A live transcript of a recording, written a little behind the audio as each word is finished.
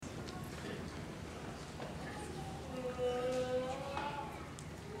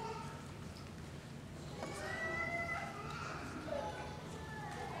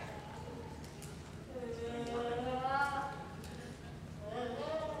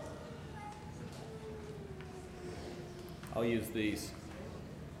I'll use these.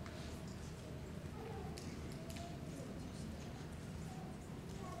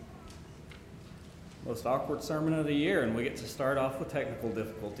 Most awkward sermon of the year, and we get to start off with technical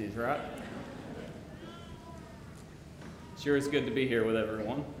difficulties, right? Sure is good to be here with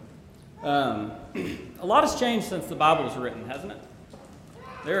everyone. A lot has changed since the Bible was written, hasn't it?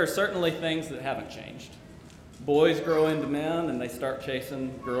 There are certainly things that haven't changed. Boys grow into men and they start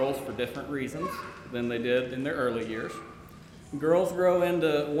chasing girls for different reasons than they did in their early years. Girls grow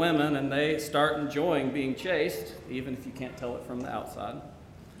into women and they start enjoying being chased, even if you can't tell it from the outside.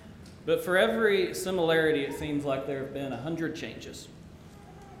 But for every similarity, it seems like there have been 100 changes.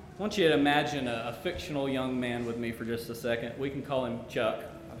 I want you to imagine a fictional young man with me for just a second. We can call him Chuck.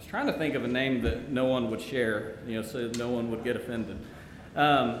 I was trying to think of a name that no one would share, so no one would get offended.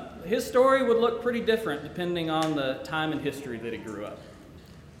 His story would look pretty different depending on the time in history that he grew up.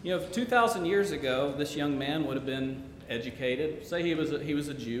 2,000 years ago, this young man would have been educated. Say he was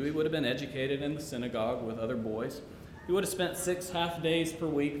a Jew. He would have been educated in the synagogue with other boys. He would have spent 6 half days per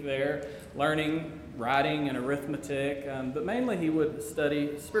week there learning writing and arithmetic, but mainly he would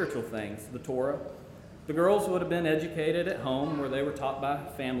study spiritual things, the Torah. The girls would have been educated at home where they were taught by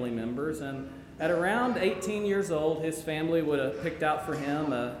family members, and at around 18 years old, his family would have picked out for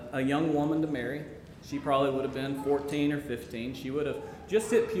him a young woman to marry. She probably would have been 14 or 15. She would have just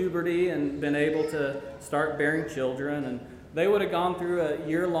hit puberty and been able to start bearing children, and they would have gone through a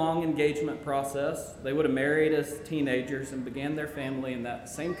year-long engagement process. They would have married as teenagers and began their family in that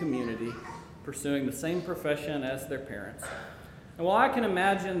same community, pursuing the same profession as their parents. And while I can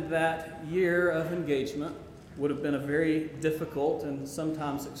imagine that year of engagement would have been a very difficult and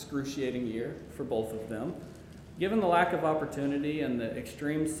sometimes excruciating year for both of them, given the lack of opportunity and the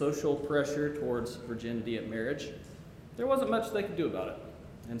extreme social pressure towards virginity at marriage, there wasn't much they could do about it.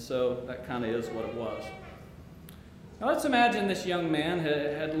 And so that kind of is what it was. Now let's imagine this young man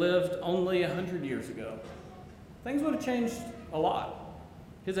had lived only 100 years ago. Things would have changed a lot.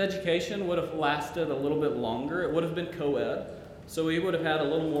 His education would have lasted a little bit longer. It would have been co-ed, so he would have had a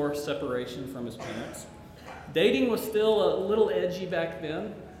little more separation from his parents. Dating was still a little edgy back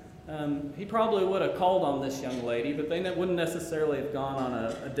then. He probably would have called on this young lady, but they wouldn't necessarily have gone on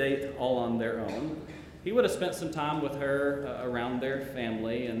a date all on their own. He would have spent some time with her around their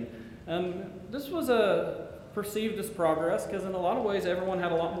family, and this was perceived as progress because in a lot of ways everyone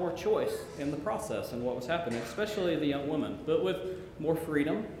had a lot more choice in the process and what was happening, especially the young women. But with more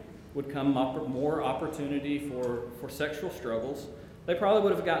freedom would come more opportunity for sexual struggles. They probably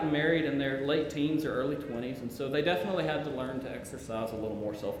would have gotten married in their late teens or early 20s, and so they definitely had to learn to exercise a little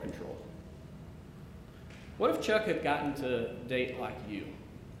more self-control. What if Chuck had gotten to date like you?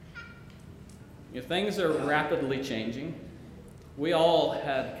 Things are rapidly changing. We all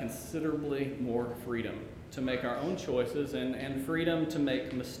had considerably more freedom to make our own choices and freedom to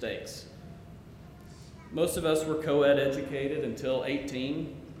make mistakes. Most of us were co-ed educated until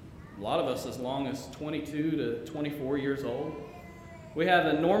 18. A lot of us as long as 22 to 24 years old. We have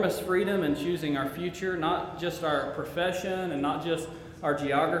enormous freedom in choosing our future, not just our profession and not just our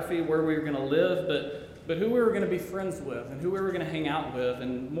geography, where we were going to live, but who we were going to be friends with and who we were going to hang out with,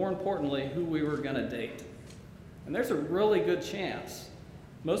 and more importantly, who we were going to date. And there's a really good chance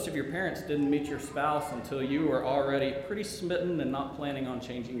most of your parents didn't meet your spouse until you were already pretty smitten and not planning on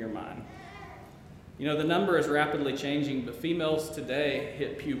changing your mind. The number is rapidly changing, but females today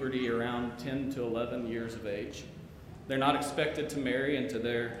hit puberty around 10 to 11 years of age. They're not expected to marry into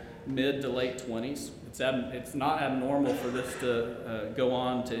their mid to late 20s. It's not abnormal for this to go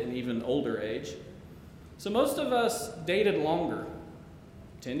on to an even older age. So most of us dated longer,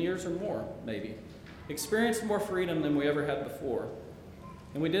 10 years or more maybe, experienced more freedom than we ever had before.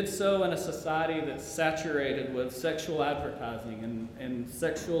 And we did so in a society that's saturated with sexual advertising and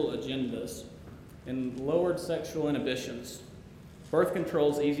sexual agendas and lowered sexual inhibitions. Birth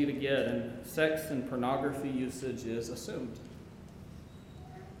control is easy to get, and sex and pornography usage is assumed.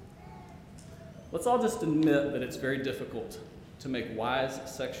 Let's all just admit that it's very difficult to make wise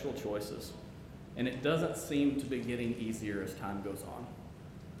sexual choices, and it doesn't seem to be getting easier as time goes on.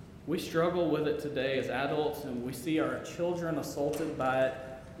 We struggle with it today as adults, and we see our children assaulted by it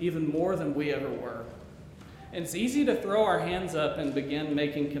even more than we ever were. And it's easy to throw our hands up and begin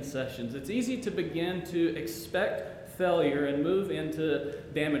making concessions. It's easy to begin to expect failure and move into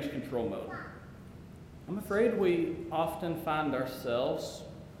damage control mode. I'm afraid we often find ourselves,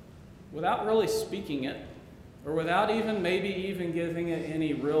 without really speaking it, or without maybe even giving it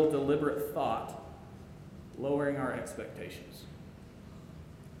any real deliberate thought, lowering our expectations.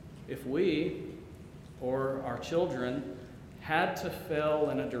 If we or our children had to fail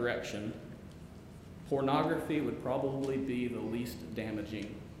in a direction, pornography would probably be the least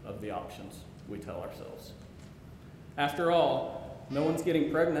damaging of the options we tell ourselves. After all, no one's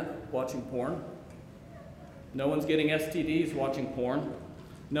getting pregnant watching porn. No one's getting STDs watching porn.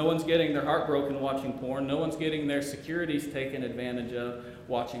 No one's getting their heart broken watching porn. No one's getting their securities taken advantage of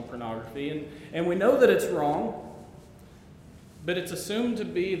watching pornography. And we know that it's wrong, but it's assumed to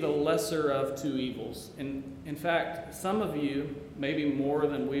be the lesser of two evils. And in fact, some of you, maybe more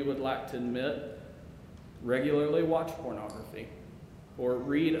than we would like to admit, regularly watch pornography or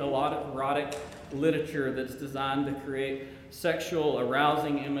read a lot of erotic literature that's designed to create sexual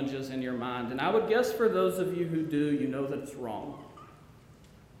arousing images in your mind. And I would guess for those of you who do, you know that it's wrong,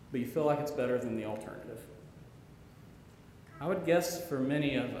 but you feel like it's better than the alternative. I would guess for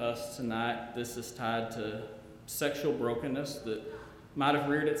many of us tonight, this is tied to sexual brokenness that might have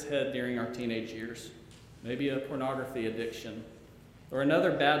reared its head during our teenage years. Maybe a pornography addiction, or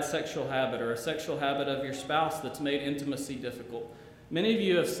another bad sexual habit, or a sexual habit of your spouse that's made intimacy difficult. Many of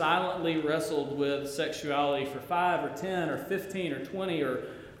you have silently wrestled with sexuality for 5 or 10 or 15 or 20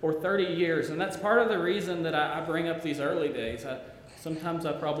 or 30 years, and that's part of the reason that I bring up these early days. Sometimes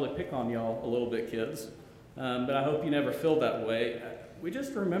I probably pick on y'all a little bit, kids, but I hope you never feel that way. We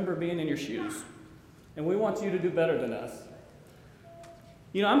just remember being in your shoes, and we want you to do better than us.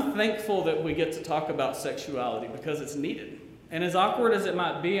 You know, I'm thankful that we get to talk about sexuality because it's needed. And as awkward as it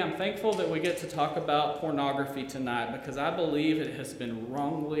might be, I'm thankful that we get to talk about pornography tonight because I believe it has been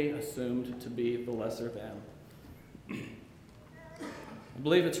wrongly assumed to be the lesser than. I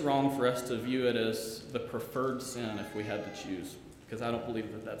believe it's wrong for us to view it as the preferred sin if we had to choose, because I don't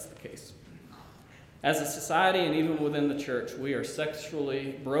believe that that's the case. As a society and even within the church, we are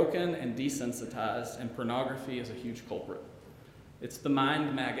sexually broken and desensitized, and pornography is a huge culprit. It's the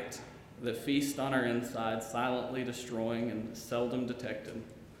mind maggot that feasts on our insides, silently destroying and seldom detected.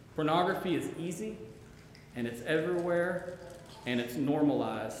 Pornography is easy, and it's everywhere, and it's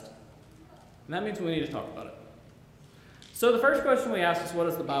normalized. And that means we need to talk about it. So the first question we ask is, what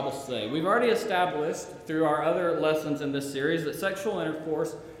does the Bible say? We've already established through our other lessons in this series that sexual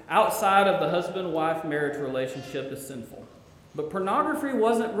intercourse outside of the husband-wife marriage relationship is sinful. But pornography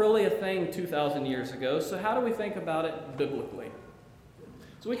wasn't really a thing 2,000 years ago, so how do we think about it biblically?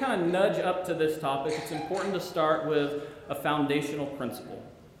 So we kind of nudge up to this topic. It's important to start with a foundational principle.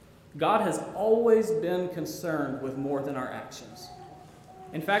 God has always been concerned with more than our actions.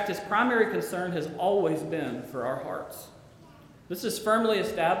 In fact, his primary concern has always been for our hearts. This is firmly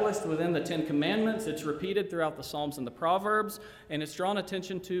established within the Ten Commandments. It's repeated throughout the Psalms and the Proverbs, and it's drawn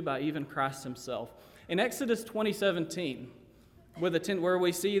attention to by even Christ himself. In Exodus 20:17, where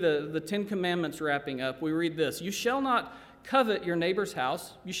we see the Ten Commandments wrapping up, we read this: "You shall not covet your neighbor's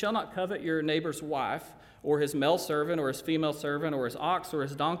house. You shall not covet your neighbor's wife, or his male servant, or his female servant, or his ox, or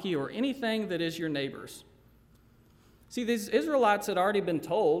his donkey, or anything that is your neighbor's." See, these Israelites had already been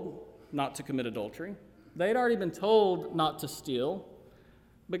told not to commit adultery. They'd already been told not to steal.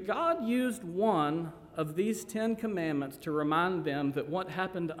 But God used one of these 10 commandments to remind them that what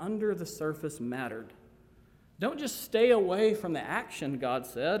happened under the surface mattered. Don't just stay away from the action, God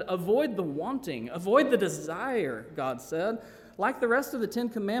said. Avoid the wanting. Avoid the desire, God said. Like the rest of the 10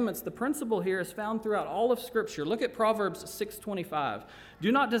 commandments, the principle here is found throughout all of Scripture. Look at Proverbs 6:25.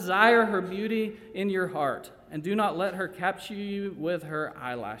 "Do not desire her beauty in your heart, and do not let her capture you with her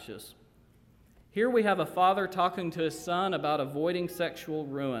eyelashes." Here we have a father talking to his son about avoiding sexual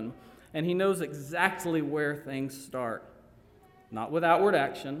ruin, and he knows exactly where things start. Not with outward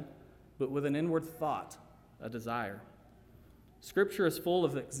action, but with an inward thought, a desire. Scripture is full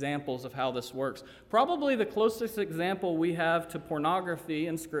of examples of how this works. Probably the closest example we have to pornography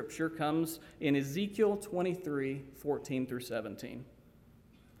in Scripture comes in Ezekiel 23:14 through 17.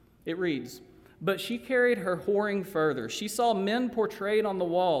 It reads, "But she carried her whoring further. She saw men portrayed on the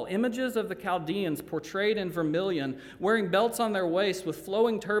wall, images of the Chaldeans portrayed in vermilion, wearing belts on their waists with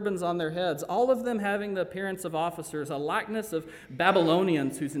flowing turbans on their heads, all of them having the appearance of officers, a likeness of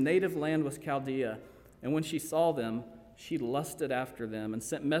Babylonians whose native land was Chaldea. And when she saw them, she lusted after them and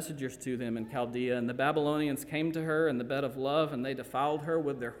sent messengers to them in Chaldea. And the Babylonians came to her in the bed of love, and they defiled her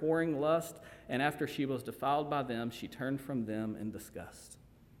with their whoring lust. And after she was defiled by them, she turned from them in disgust."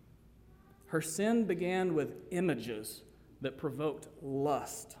 Her sin began with images that provoked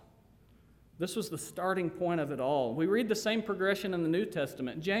lust. This was the starting point of it all. We read the same progression in the New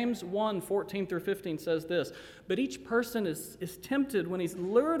Testament. James 1:14 through 15 says this: "But each person is tempted when he's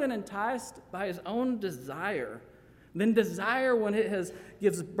lured and enticed by his own desire. Then desire, when it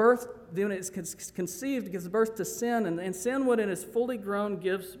gives birth, when it's conceived, gives birth to sin, and sin, when it is fully grown,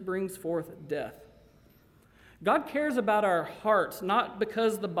 brings forth death. God cares about our hearts, not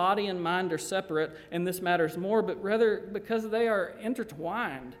because the body and mind are separate and this matters more, but rather because they are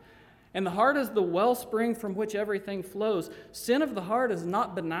intertwined. And the heart is the wellspring from which everything flows. Sin of the heart is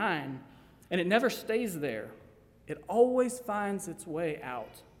not benign, and it never stays there. It always finds its way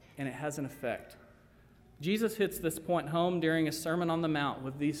out, and it has an effect. Jesus hits this point home during his Sermon on the Mount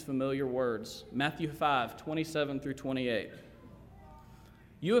with these familiar words, Matthew 5:27 through 28.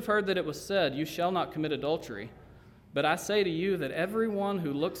 You have heard that it was said, you shall not commit adultery. But I say to you that everyone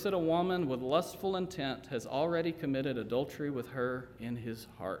who looks at a woman with lustful intent has already committed adultery with her in his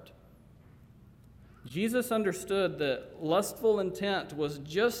heart. Jesus understood that lustful intent was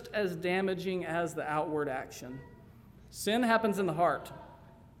just as damaging as the outward action. Sin happens in the heart,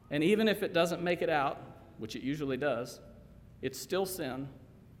 and even if it doesn't make it out, which it usually does, it's still sin,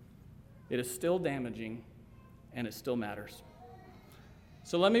 it is still damaging, and it still matters.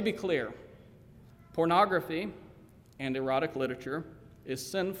 So let me be clear. Pornography and erotic literature is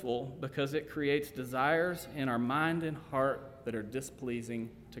sinful because it creates desires in our mind and heart that are displeasing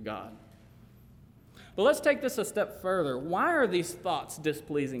to God. But let's take this a step further. Why are these thoughts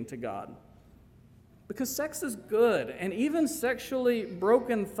displeasing to God? Because sex is good, and even sexually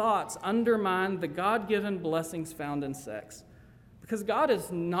broken thoughts undermine the God-given blessings found in sex. Because God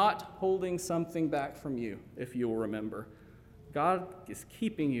is not holding something back from you, if you will remember. God is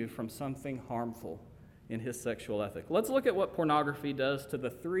keeping you from something harmful in his sexual ethic. Let's look at what pornography does to the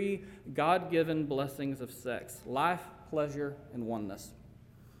three God-given blessings of sex: life, pleasure, and oneness.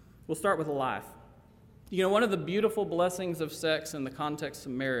 We'll start with life. You know, one of the beautiful blessings of sex in the context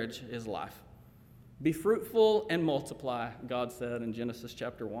of marriage is life. Be fruitful and multiply, God said in Genesis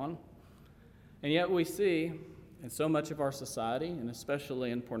chapter 1. And yet we see in so much of our society, and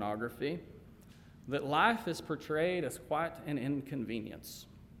especially in pornography, that life is portrayed as quite an inconvenience.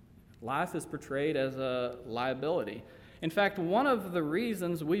 Life is portrayed as a liability. In fact, one of the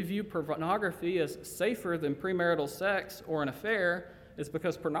reasons we view pornography as safer than premarital sex or an affair is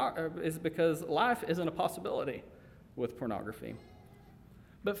because life isn't a possibility with pornography.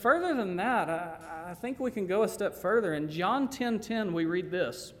 But further than that, I think we can go a step further. In John 10:10, we read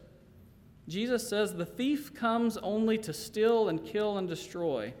this. Jesus says, "The thief comes only to steal and kill and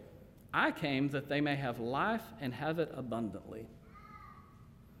destroy. I came that they may have life and have it abundantly."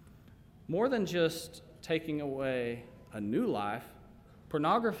 More than just taking away a new life,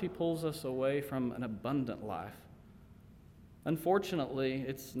 pornography pulls us away from an abundant life. Unfortunately,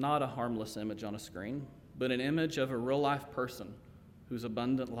 it's not a harmless image on a screen, but an image of a real-life person whose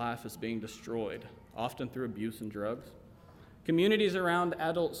abundant life is being destroyed, often through abuse and drugs. Communities around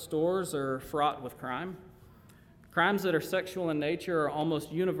adult stores are fraught with crime. Crimes that are sexual in nature are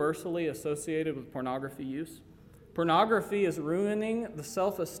almost universally associated with pornography use. Pornography is ruining the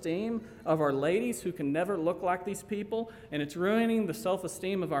self-esteem of our ladies who can never look like these people, and it's ruining the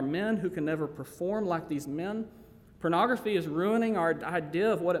self-esteem of our men who can never perform like these men. Pornography is ruining our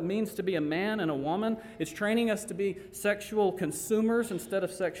idea of what it means to be a man and a woman. It's training us to be sexual consumers instead of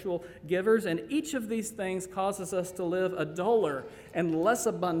sexual givers. And each of these things causes us to live a duller and less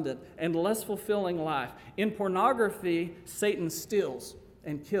abundant and less fulfilling life. In pornography, Satan steals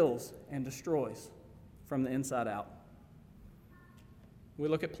and kills and destroys from the inside out. We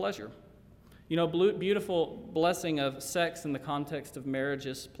look at pleasure. You know, beautiful blessing of sex in the context of marriage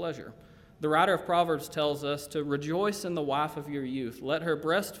is pleasure. The writer of Proverbs tells us to rejoice in the wife of your youth. Let her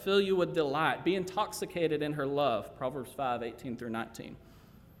breast fill you with delight. Be intoxicated in her love. Proverbs 5:18 through 19.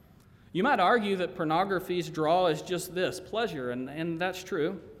 You might argue that pornography's draw is just this, pleasure, and that's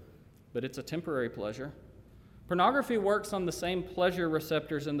true, but it's a temporary pleasure. Pornography works on the same pleasure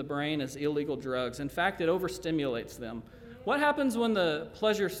receptors in the brain as illegal drugs. In fact, it overstimulates them. What happens when the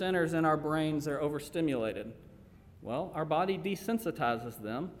pleasure centers in our brains are overstimulated? Well, our body desensitizes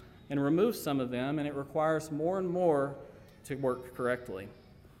them and removes some of them, and it requires more and more to work correctly.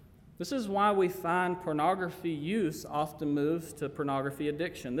 This is why we find pornography use often moves to pornography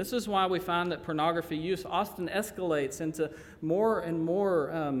addiction. This is why we find that pornography use often escalates into more and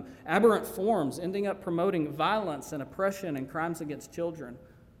more aberrant forms, ending up promoting violence and oppression and crimes against children.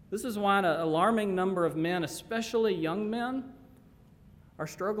 This is why an alarming number of men, especially young men, are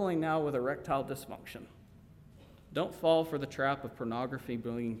struggling now with erectile dysfunction. Don't fall for the trap of pornography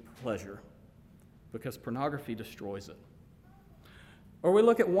bringing pleasure, because pornography destroys it. Or we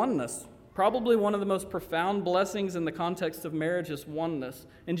look at oneness. Probably one of the most profound blessings in the context of marriage is oneness.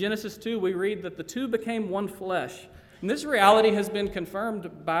 In Genesis 2, we read that the two became one flesh. And this reality has been confirmed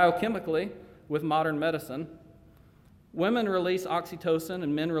biochemically with modern medicine. Women release oxytocin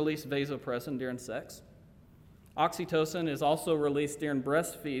and men release vasopressin during sex. Oxytocin is also released during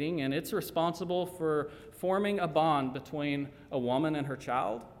breastfeeding, and it's responsible for forming a bond between a woman and her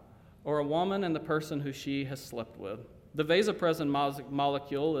child, or a woman and the person who she has slept with. The vasopressin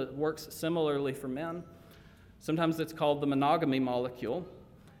molecule, it works similarly for men. Sometimes it's called the monogamy molecule,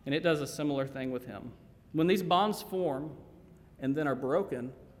 and it does a similar thing with him. When these bonds form and then are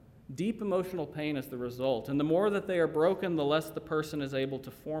broken, deep emotional pain is the result. And the more that they are broken, the less the person is able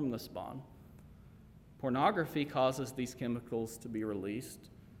to form this bond. Pornography causes these chemicals to be released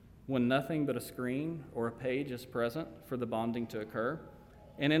when nothing but a screen or a page is present for the bonding to occur.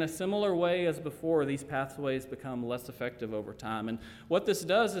 And in a similar way as before, these pathways become less effective over time. And what this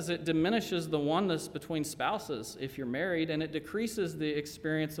does is it diminishes the oneness between spouses if you're married, and it decreases the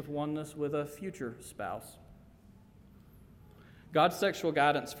experience of oneness with a future spouse. God's sexual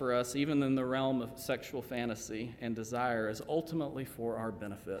guidance for us, even in the realm of sexual fantasy and desire, is ultimately for our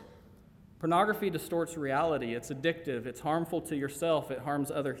benefit. Pornography distorts reality. It's addictive. It's harmful to yourself. It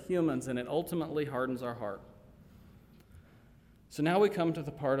harms other humans, and it ultimately hardens our heart. So now we come to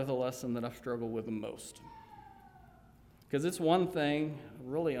the part of the lesson that I've struggled with the most. Because it's one thing, a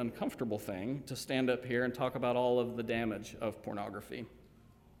really uncomfortable thing, to stand up here and talk about all of the damage of pornography,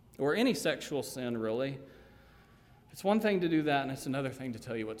 or any sexual sin, really. It's one thing to do that, and it's another thing to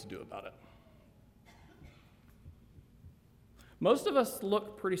tell you what to do about it. Most of us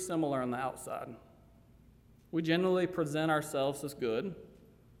look pretty similar on the outside. We generally present ourselves as good,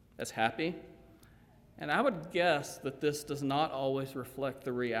 as happy, and I would guess that this does not always reflect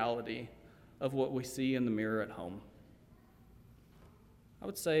the reality of what we see in the mirror at home. I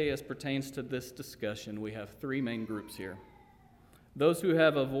would say, as pertains to this discussion, we have three main groups here. Those who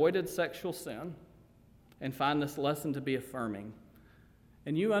have avoided sexual sin and find this lesson to be affirming,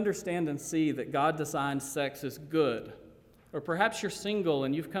 and you understand and see that God designed sex as good. Or perhaps you're single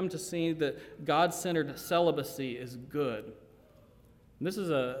and you've come to see that God-centered celibacy is good. And this is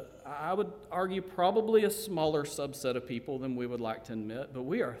I would argue, probably a smaller subset of people than we would like to admit, but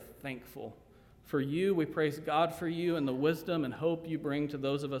we are thankful for you. We praise God for you and the wisdom and hope you bring to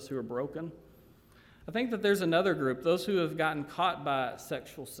those of us who are broken. I think that there's another group, those who have gotten caught by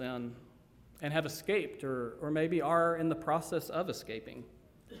sexual sin and have escaped or maybe are in the process of escaping.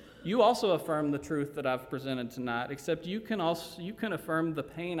 You also affirm the truth that I've presented tonight, except you can affirm the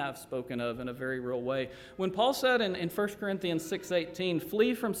pain I've spoken of in a very real way. When Paul said in 1 Corinthians 6:18,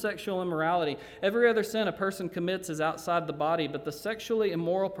 "Flee from sexual immorality. Every other sin a person commits is outside the body, but the sexually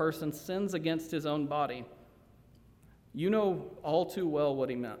immoral person sins against his own body." You know all too well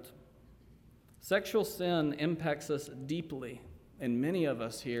what he meant. Sexual sin impacts us deeply, and many of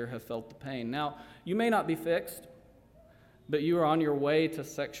us here have felt the pain. Now, you may not be fixed, but you are on your way to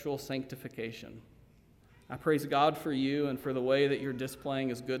sexual sanctification. I praise God for you and for the way that you're displaying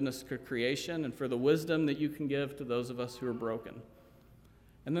His goodness to creation and for the wisdom that you can give to those of us who are broken.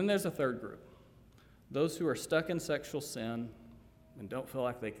 And then there's a third group, those who are stuck in sexual sin and don't feel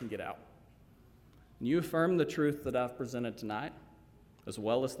like they can get out. And you affirm the truth that I've presented tonight, as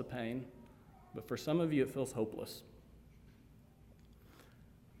well as the pain, but for some of you it feels hopeless.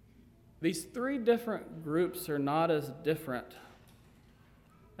 These three different groups are not as different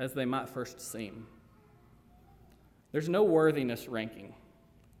as they might first seem. There's no worthiness ranking.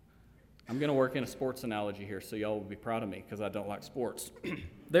 I'm going to work in a sports analogy here, so y'all will be proud of me because I don't like sports.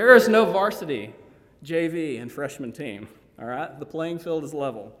 There is no varsity, JV, and freshman team, all right? The playing field is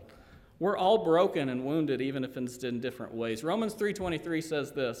level. We're all broken and wounded, even if it's in different ways. Romans 3:23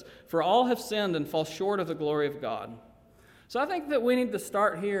 says this, "For all have sinned and fall short of the glory of God." So I think that we need to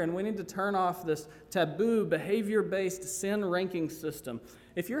start here and we need to turn off this taboo, behavior-based sin ranking system.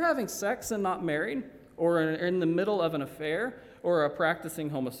 If you're having sex and not married, or are in the middle of an affair, or are practicing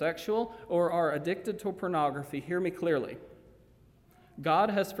homosexual, or are addicted to pornography, hear me clearly. God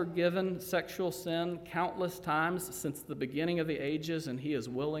has forgiven sexual sin countless times since the beginning of the ages, and He is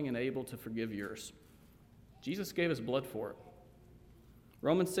willing and able to forgive yours. Jesus gave His blood for it.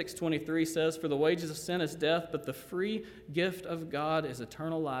 Romans 6:23 says, "For the wages of sin is death, but the free gift of God is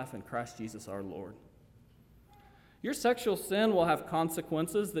eternal life in Christ Jesus our Lord." Your sexual sin will have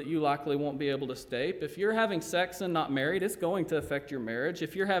consequences that you likely won't be able to escape. If you're having sex and not married, it's going to affect your marriage.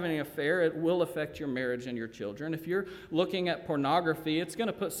 If you're having an affair, it will affect your marriage and your children. If you're looking at pornography, it's going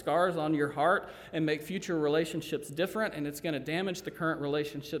to put scars on your heart and make future relationships different, and it's going to damage the current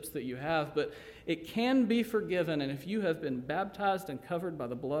relationships that you have. But it can be forgiven, and if you have been baptized and covered by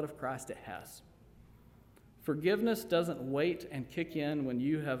the blood of Christ, it has. Forgiveness doesn't wait and kick in when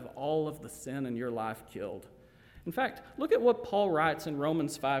you have all of the sin in your life killed. In fact, look at what Paul writes in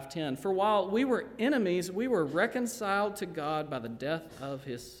Romans 5:10. "For while we were enemies, we were reconciled to God by the death of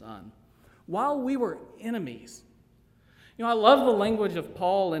His Son." While we were enemies, I love the language of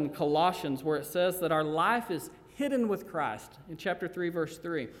Paul in Colossians where it says that our life is hidden with Christ in chapter 3, verse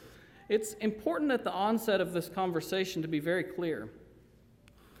 3. It's important at the onset of this conversation to be very clear.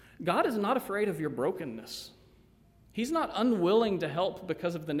 God is not afraid of your brokenness. He's not unwilling to help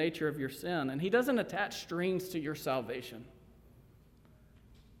because of the nature of your sin, and He doesn't attach strings to your salvation.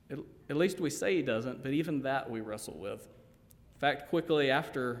 At least we say He doesn't, but even that we wrestle with. In fact, quickly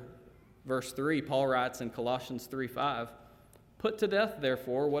after verse 3, Paul writes in Colossians 3:5, "Put to death,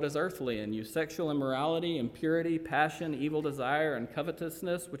 therefore, what is earthly in you, sexual immorality, impurity, passion, evil desire, and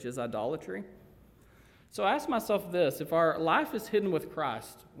covetousness, which is idolatry." So I ask myself this: if our life is hidden with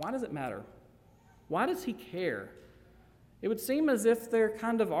Christ, why does it matter? Why does He care? It would seem as if there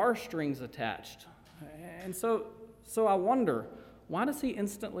kind of are strings attached. And so I wonder, why does He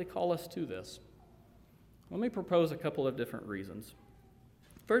instantly call us to this? Let me propose a couple of different reasons.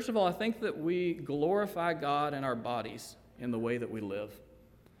 First of all, I think that we glorify God in our bodies in the way that we live.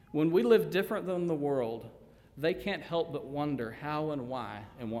 When we live different than the world, they can't help but wonder how and why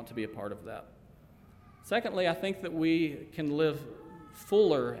and want to be a part of that. Secondly, I think that we can live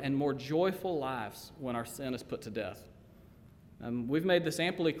fuller and more joyful lives when our sin is put to death. We've made this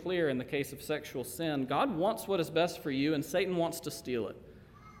amply clear in the case of sexual sin. God wants what is best for you, and Satan wants to steal it.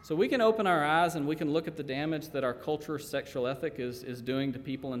 So we can open our eyes and we can look at the damage that our culture's sexual ethic is doing to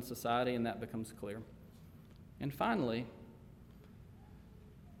people in society, and that becomes clear. And finally,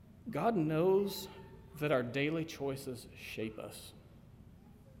 God knows that our daily choices shape us.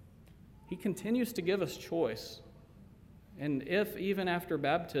 He continues to give us choice. And if, even after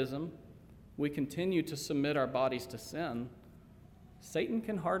baptism, we continue to submit our bodies to sin, Satan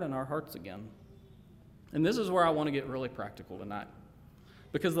can harden our hearts again. And this is where I want to get really practical tonight,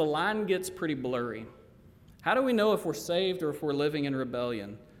 because the line gets pretty blurry. How do we know if we're saved or if we're living in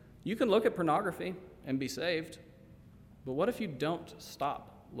rebellion? You can look at pornography and be saved, but what if you don't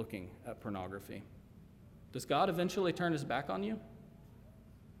stop looking at pornography? Does God eventually turn His back on you?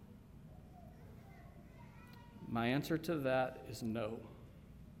 My answer to that is no.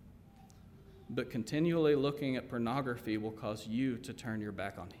 But continually looking at pornography will cause you to turn your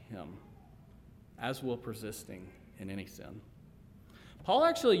back on Him, as will persisting in any sin. Paul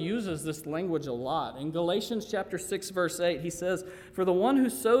actually uses this language a lot. In Galatians chapter 6, verse 8, he says, "For the one who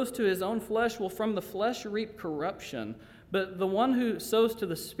sows to his own flesh will from the flesh reap corruption, but the one who sows to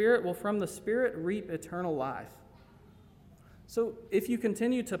the Spirit will from the Spirit reap eternal life." So if you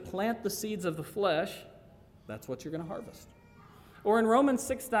continue to plant the seeds of the flesh, that's what you're going to harvest. Or in Romans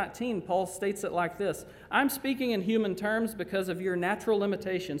 6:19, Paul states it like this: "I'm speaking in human terms because of your natural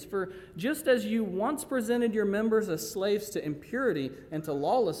limitations. For just as you once presented your members as slaves to impurity and to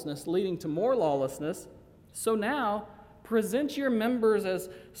lawlessness, leading to more lawlessness, so now present your members as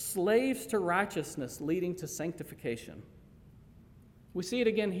slaves to righteousness, leading to sanctification." We see it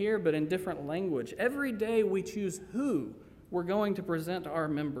again here, but in different language. Every day we choose who we're going to present our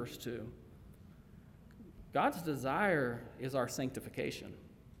members to. God's desire is our sanctification.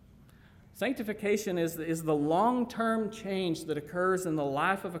 Sanctification is the long-term change that occurs in the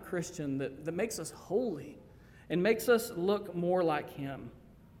life of a Christian that makes us holy and makes us look more like Him.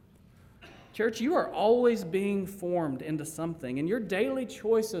 Church, you are always being formed into something, and your daily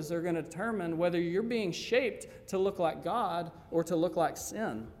choices are going to determine whether you're being shaped to look like God or to look like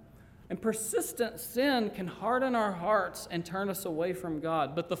sin. And persistent sin can harden our hearts and turn us away from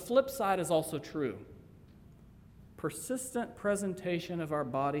God. But the flip side is also true. Persistent presentation of our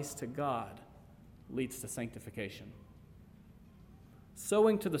bodies to God leads to sanctification.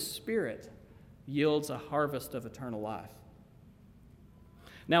 Sowing to the Spirit yields a harvest of eternal life.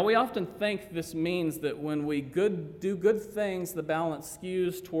 Now, we often think this means that when we do good things, the balance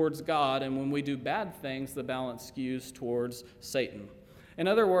skews towards God, and when we do bad things, the balance skews towards Satan. In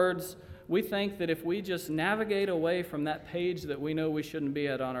other words, we think that if we just navigate away from that page that we know we shouldn't be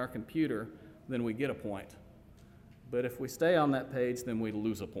at on our computer, then we get a point. But if we stay on that page, then we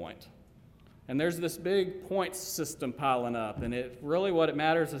lose a point. And there's this big points system piling up, and what it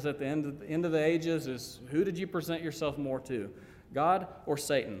matters is at the end of the ages is who did you present yourself more to, God or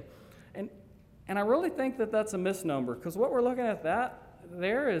Satan? And I really think that that's a misnomer, because what we're looking at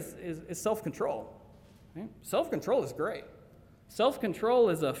there is self-control. Okay? Self-control is great. Self-control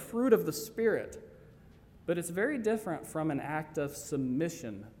is a fruit of the Spirit, but it's very different from an act of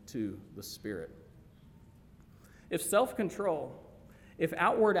submission to the Spirit. If self-control, if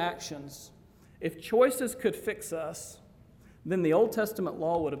outward actions, if choices could fix us, then the Old Testament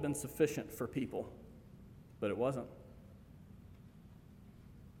law would have been sufficient for people, but it wasn't.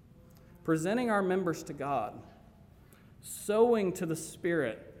 Presenting our members to God, sowing to the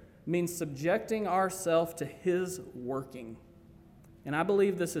Spirit, means subjecting ourselves to His working. And I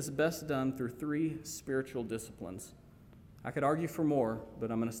believe this is best done through 3 spiritual disciplines. I could argue for more,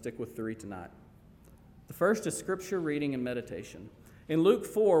 but I'm going to stick with 3 tonight. The first is scripture reading and meditation. In Luke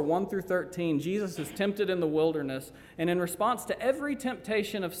 4, 1 through 13, Jesus is tempted in the wilderness, and in response to every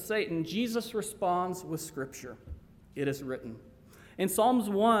temptation of Satan, Jesus responds with scripture. It is written. In Psalms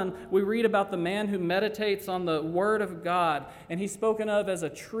 1, we read about the man who meditates on the Word of God, and he's spoken of as a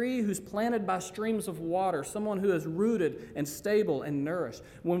tree who's planted by streams of water, someone who is rooted and stable and nourished.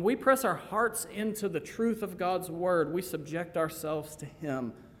 When we press our hearts into the truth of God's Word, we subject ourselves to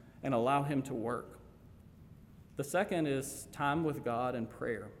Him and allow Him to work. The second is time with God and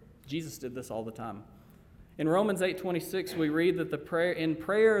prayer. Jesus did this all the time. In Romans 8:26, we read that in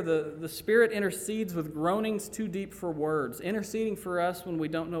prayer, the Spirit intercedes with groanings too deep for words, interceding for us when we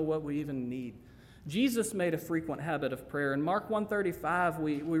don't know what we even need. Jesus made a frequent habit of prayer. In Mark 1:35,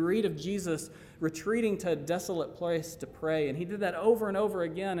 we read of Jesus retreating to a desolate place to pray, and he did that over and over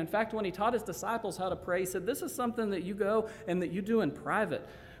again. In fact, when he taught his disciples how to pray, he said, this is something that you go and that you do in private.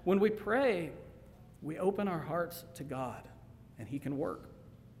 When we pray, we open our hearts to God, and He can work.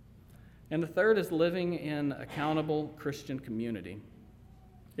 And the third is living in accountable Christian community.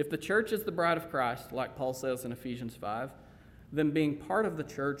 If the church is the bride of Christ, like Paul says in Ephesians 5, then being part of the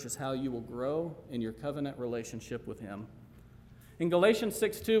church is how you will grow in your covenant relationship with Him. In Galatians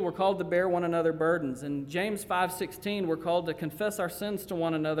 6:2, we're called to bear one another's burdens. In James 5:16, we're called to confess our sins to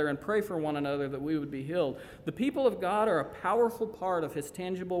one another and pray for one another that we would be healed. The people of God are a powerful part of His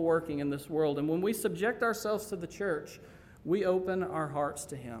tangible working in this world. And when we subject ourselves to the church, we open our hearts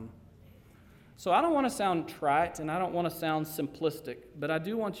to Him. So I don't want to sound trite and I don't want to sound simplistic, but I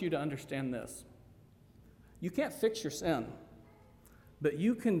do want you to understand this. You can't fix your sin, but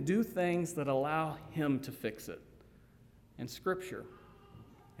you can do things that allow Him to fix it. And Scripture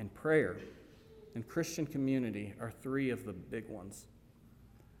and prayer and Christian community are 3 of the big ones.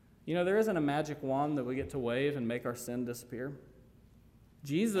 You know, there isn't a magic wand that we get to wave and make our sin disappear.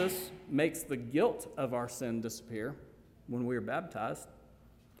 Jesus makes the guilt of our sin disappear when we are baptized.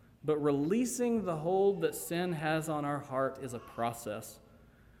 But releasing the hold that sin has on our heart is a process.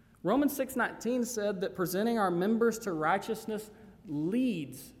 Romans 6:19 said that presenting our members to righteousness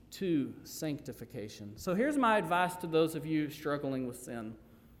leads to sanctification. So here's my advice to those of you struggling with sin.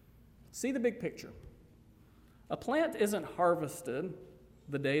 See the big picture. A plant isn't harvested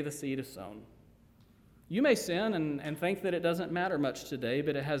the day the seed is sown. You may sin and think that it doesn't matter much today,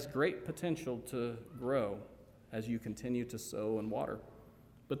 but it has great potential to grow as you continue to sow and water.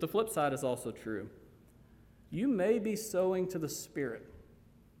 But the flip side is also true. You may be sowing to the Spirit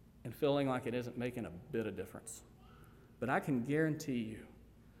and feeling like it isn't making a bit of difference. But I can guarantee you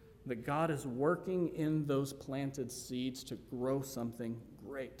that God is working in those planted seeds to grow something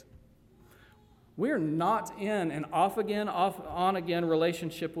great. We are not in an off-again, off-on-again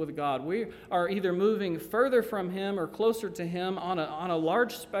relationship with God. We are either moving further from Him or closer to Him on a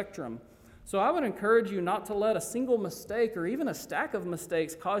large spectrum. So I would encourage you not to let a single mistake or even a stack of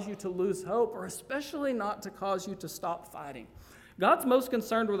mistakes cause you to lose hope, or especially not to cause you to stop fighting. God's most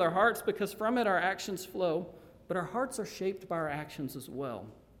concerned with our hearts because from it our actions flow, but our hearts are shaped by our actions as well.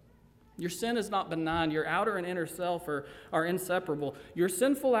 Your sin is not benign. Your outer and inner self are inseparable. Your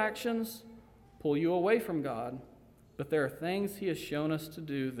sinful actions pull you away from God, but there are things He has shown us to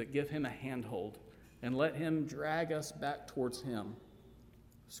do that give Him a handhold and let Him drag us back towards Him.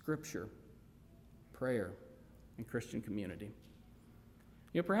 Scripture, prayer, and Christian community.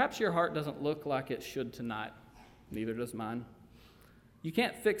 You know, perhaps your heart doesn't look like it should tonight. Neither does mine. You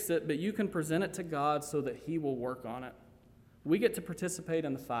can't fix it, but you can present it to God so that He will work on it. We get to participate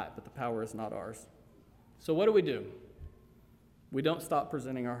in the fight, but the power is not ours. So what do? We don't stop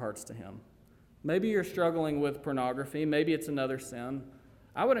presenting our hearts to Him. Maybe you're struggling with pornography. Maybe it's another sin.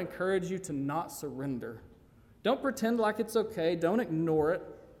 I would encourage you to not surrender. Don't pretend like it's okay. Don't ignore it.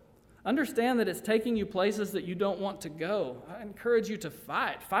 Understand that it's taking you places that you don't want to go. I encourage you to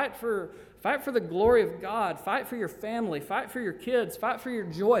fight. Fight for the glory of God. Fight for your family. Fight for your kids. Fight for your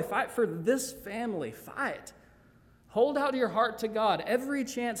joy. Fight for this family. Fight. Hold out your heart to God every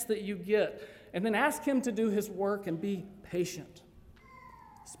chance that you get, and then ask Him to do His work and be patient.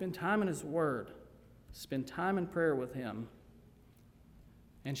 Spend time in His Word. Spend time in prayer with Him.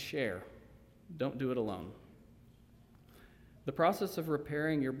 And share. Don't do it alone. The process of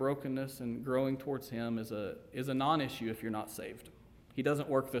repairing your brokenness and growing towards Him is a non-issue if you're not saved. He doesn't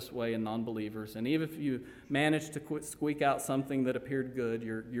work this way in non-believers. And even if you manage to squeak out something that appeared good,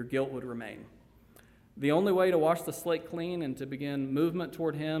 your guilt would remain. The only way to wash the slate clean and to begin movement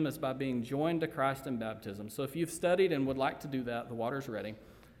toward Him is by being joined to Christ in baptism. So if you've studied and would like to do that, the water's ready.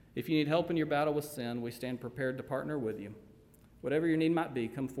 If you need help in your battle with sin, we stand prepared to partner with you. Whatever your need might be,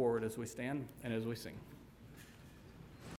 come forward as we stand and as we sing.